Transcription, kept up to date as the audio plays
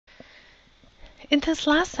In this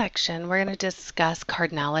last section, we're going to discuss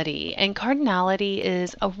cardinality. And cardinality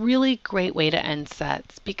is a really great way to end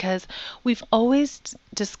sets because we've always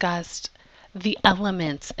discussed the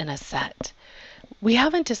elements in a set. We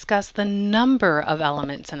haven't discussed the number of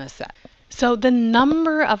elements in a set. So the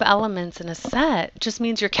number of elements in a set just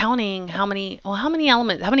means you're counting how many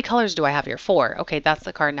elements, how many colors do I have here? 4. Okay, that's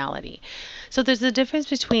the cardinality. So there's a difference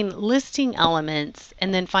between listing elements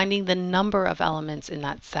and then finding the number of elements in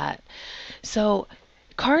that set. So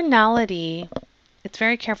cardinality, it's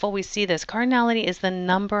very careful we see this. Cardinality is the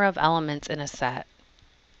number of elements in a set.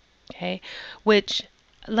 Okay, which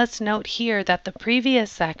let's note here that the previous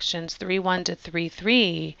sections 3.1 to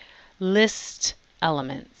 3.3 list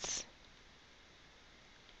elements.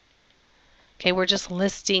 Okay, we're just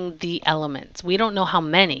listing the elements. We don't know how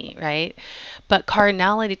many, right? But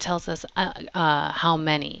cardinality tells us how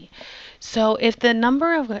many. So if the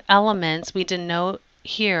number of elements we denote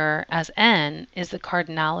here as n is the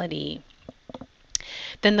cardinality,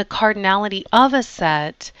 then the cardinality of a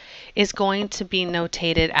set is going to be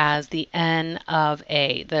notated as the n of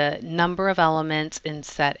A, the number of elements in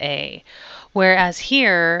set A. Whereas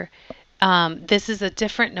here, this is a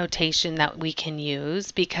different notation that we can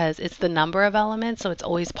use because it's the number of elements, so it's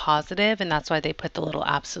always positive, and that's why they put the little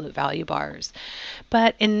absolute value bars.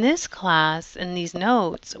 But in this class, in these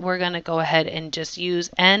notes, we're going to go ahead and just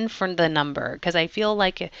use n for the number because I feel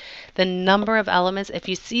like the number of elements, if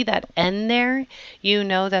you see that n there, you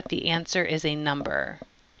know that the answer is a number.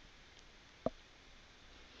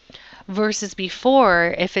 Versus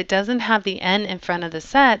before, if it doesn't have the n in front of the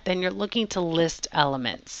set, then you're looking to list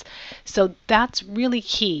elements. So that's really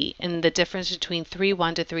key in the difference between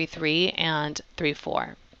 3.1 to 3.3 and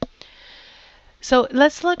 3.4. So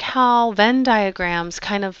let's look how Venn diagrams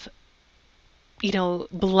kind of,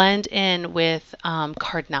 blend in with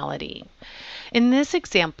cardinality. In this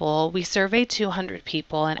example, we surveyed 200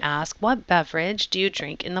 people and asked, what beverage do you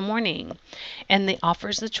drink in the morning? And it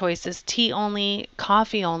offers the choices tea only,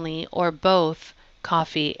 coffee only, or both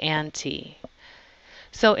coffee and tea.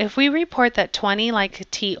 So if we report that 20 like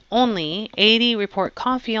tea only, 80 report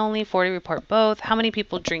coffee only, 40 report both, how many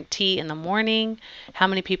people drink tea in the morning? How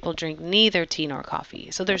many people drink neither tea nor coffee?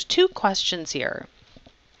 So there's 2 questions here.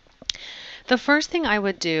 The first thing I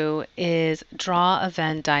would do is draw a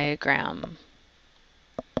Venn diagram.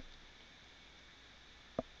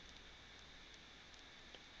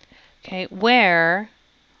 Okay, where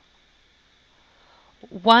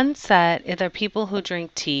one set are the people who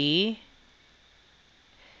drink tea,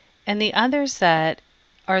 and the other set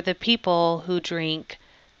are the people who drink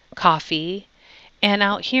coffee. And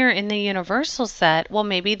out here in the universal set, well,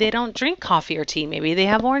 maybe they don't drink coffee or tea. Maybe they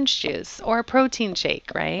have orange juice or a protein shake,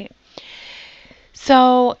 right?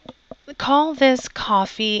 So call this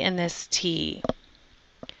coffee and this tea.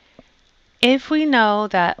 If we know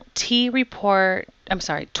that 20 report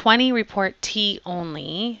tea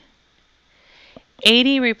only,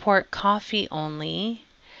 80 report coffee only,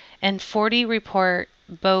 and 40 report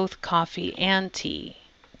both coffee and tea.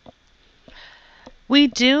 We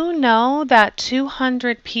do know that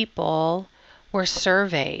 200 people were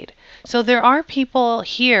surveyed. So there are people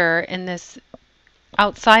here in this,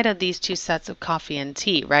 outside of these 2 sets of coffee and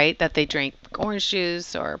tea, right? That they drink orange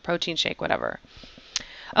juice or protein shake, whatever.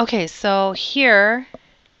 Okay, so here,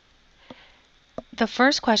 the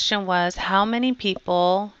first question was, how many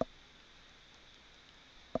people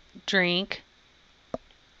drink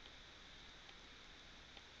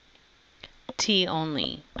tea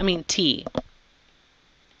only? Tea.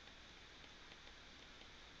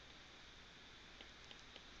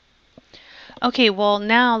 Okay, well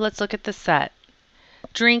now let's look at the set.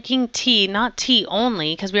 Drinking tea, not tea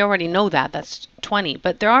only, because we already know that, that's 20,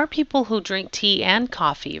 but there are people who drink tea and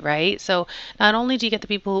coffee, right? So not only do you get the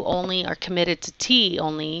people who only are committed to tea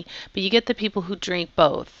only, but you get the people who drink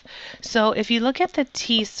both. So if you look at the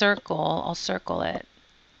tea circle, I'll circle it.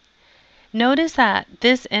 Notice that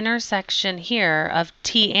this intersection here of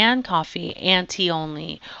tea and coffee and tea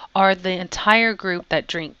only are the entire group that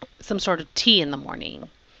drink some sort of tea in the morning.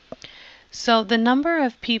 So the number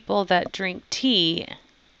of people that drink tea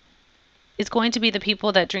is going to be the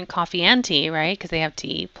people that drink coffee and tea, right? Because they have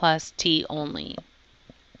tea, plus tea only,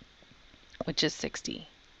 which is 60.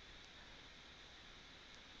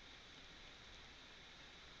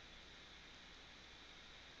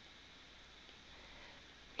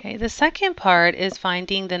 Okay, the second part is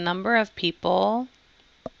finding the number of people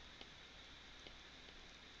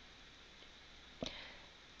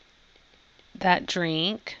that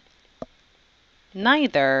drink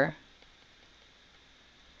neither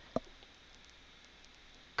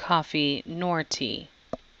coffee nor tea.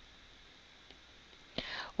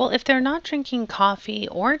 Well, if they're not drinking coffee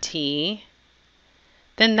or tea,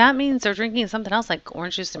 then that means they're drinking something else like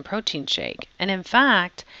orange juice and protein shake. And in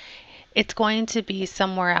fact, it's going to be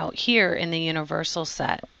somewhere out here in the universal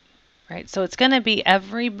set, right? So it's going to be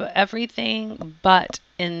everything but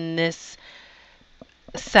in this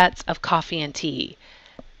sets of coffee and tea.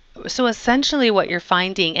 So essentially what you're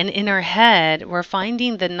finding, and in our head, we're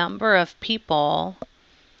finding the number of people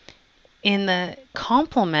in the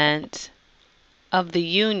complement of the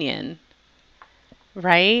union,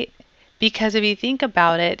 right? Because if you think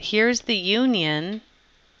about it, here's the union,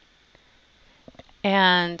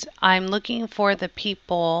 and I'm looking for the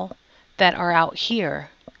people that are out here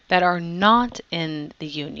that are not in the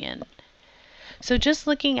union. So just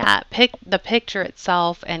looking at the picture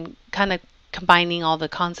itself and kind of combining all the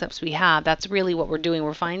concepts we have, that's really what we're doing.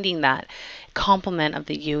 We're finding that complement of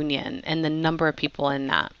the union and the number of people in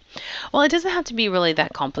that. Well, it doesn't have to be really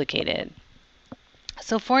that complicated.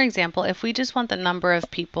 So for example, if we just want the number of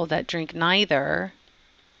people that drink neither,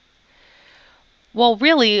 well,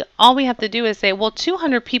 really, all we have to do is say, well,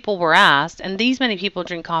 200 people were asked, and these many people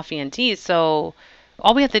drink coffee and tea, so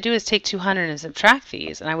all we have to do is take 200 and subtract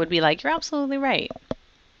these. And I would be like, you're absolutely right.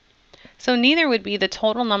 So neither would be the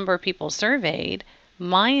total number of people surveyed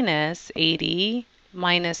minus 80,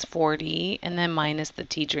 minus 40, and then minus the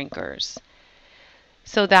tea drinkers.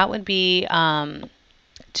 So that would be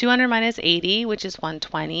 200 minus 80, which is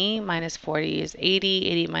 120, minus 40 is 80,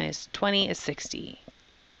 80 minus 20 is 60.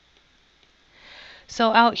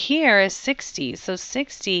 So out here is 60. So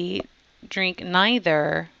 60 drink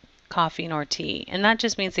neither coffee nor tea. And that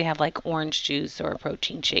just means they have like orange juice or a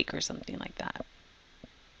protein shake or something like that.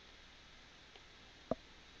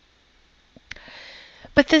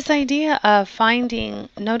 But this idea of finding,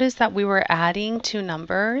 notice that we were adding two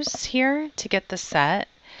numbers here to get the set.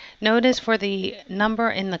 Notice for the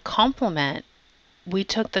number in the complement, we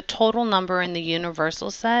took the total number in the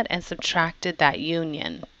universal set and subtracted that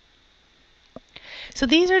union. So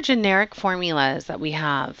these are generic formulas that we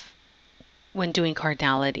have when doing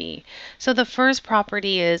cardinality. So the first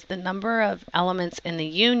property is the number of elements in the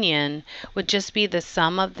union would just be the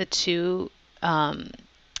sum of the two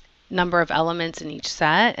number of elements in each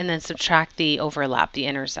set, and then subtract the overlap, the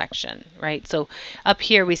intersection, right? So up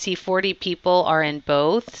here we see 40 people are in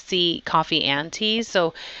both coffee and tea.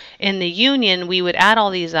 So in the union we would add all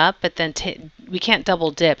these up, but then we can't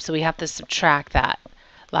double dip, so we have to subtract that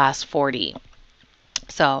last 40.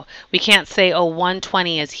 So we can't say, oh,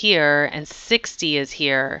 120 is here and 60 is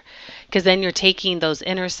here, because then you're taking those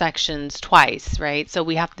intersections twice, right? So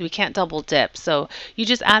we can't double dip. So you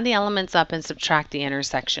just add the elements up and subtract the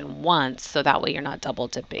intersection once, so that way you're not double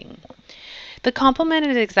dipping. The complement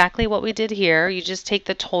is exactly what we did here. You just take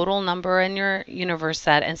the total number in your universe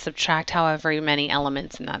set and subtract however many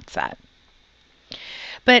elements in that set.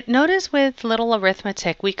 But notice with little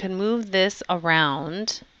arithmetic, we can move this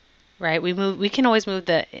around, right? We can always move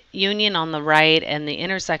the union on the right and the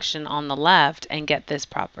intersection on the left and get this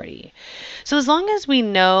property. So as long as we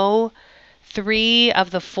know 3 of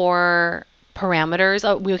the 4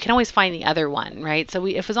 parameters, we can always find the other one, right? So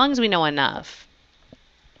as long as we know enough,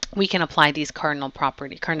 we can apply these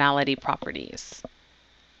cardinality properties.